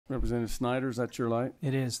Representative Snider, is that your light?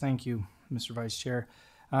 It is. Thank you, Mr. Vice Chair.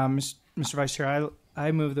 Mr. Vice Chair,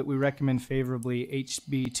 I move that we recommend favorably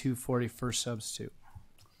HB240 first substitute.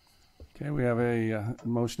 Okay, we have a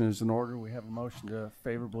motion is in order. We have a motion to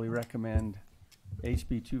favorably recommend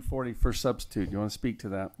HB240 first substitute. You want to speak to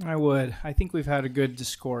that? I would. I think we've had a good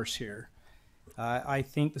discourse here. I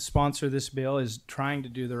think the sponsor of this bill is trying to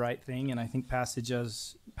do the right thing, and I think passage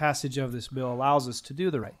of this bill allows us to do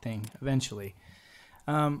the right thing eventually.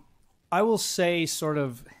 I will say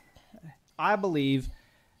I believe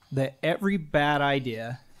that every bad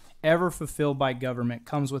idea ever fulfilled by government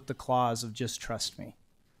comes with the clause of just trust me.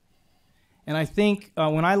 And I think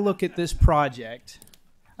when I look at this project,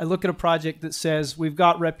 I look at a project that says we've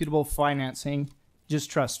got reputable financing, just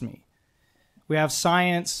trust me. We have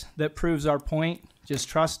science that proves our point, just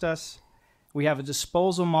trust us. We have a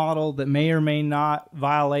disposal model that may or may not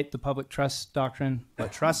violate the public trust doctrine,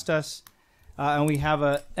 but trust us. And we have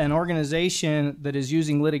an organization that is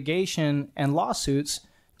using litigation and lawsuits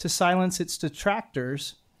to silence its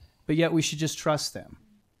detractors, but yet we should just trust them.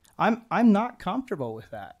 I'm not comfortable with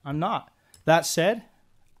that. I'm not. That said,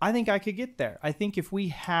 I think I could get there. I think if we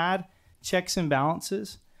had checks and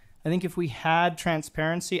balances, I think if we had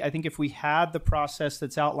transparency, I think if we had the process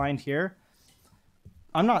that's outlined here,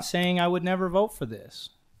 I'm not saying I would never vote for this,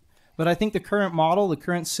 but I think the current model, the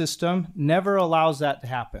current system never allows that to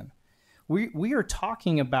happen. We are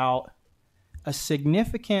talking about a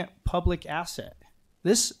significant public asset.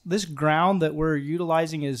 This ground that we're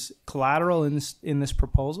utilizing as collateral in this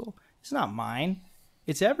proposal, it's not mine.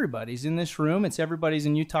 It's everybody's in this room. It's everybody's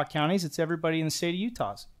in Utah counties. It's everybody in the state of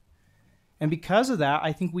Utah's. And because of that,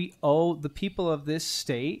 I think we owe the people of this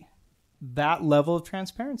state that level of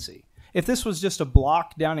transparency. If this was just a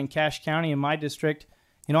block down in Cache County in my district,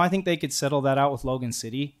 I think they could settle that out with Logan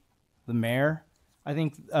City, the mayor. I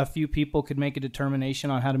think a few people could make a determination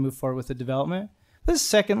on how to move forward with the development. This is the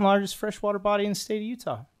second largest freshwater body in the state of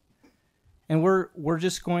Utah. And we're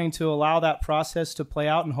just going to allow that process to play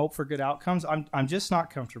out and hope for good outcomes. I'm just not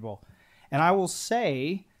comfortable. And I will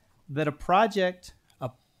say that a project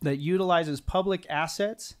that utilizes public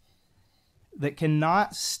assets that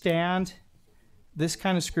cannot stand this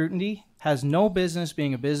kind of scrutiny has no business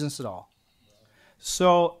being a business at all.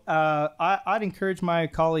 So I'd encourage my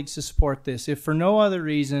colleagues to support this, if for no other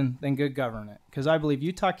reason than good government, because I believe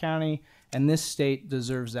Utah County and this state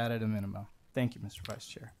deserves that at a minimum. Thank you, Mr. Vice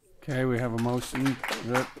Chair. Okay, we have a motion.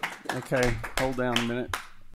 Okay, hold down a minute.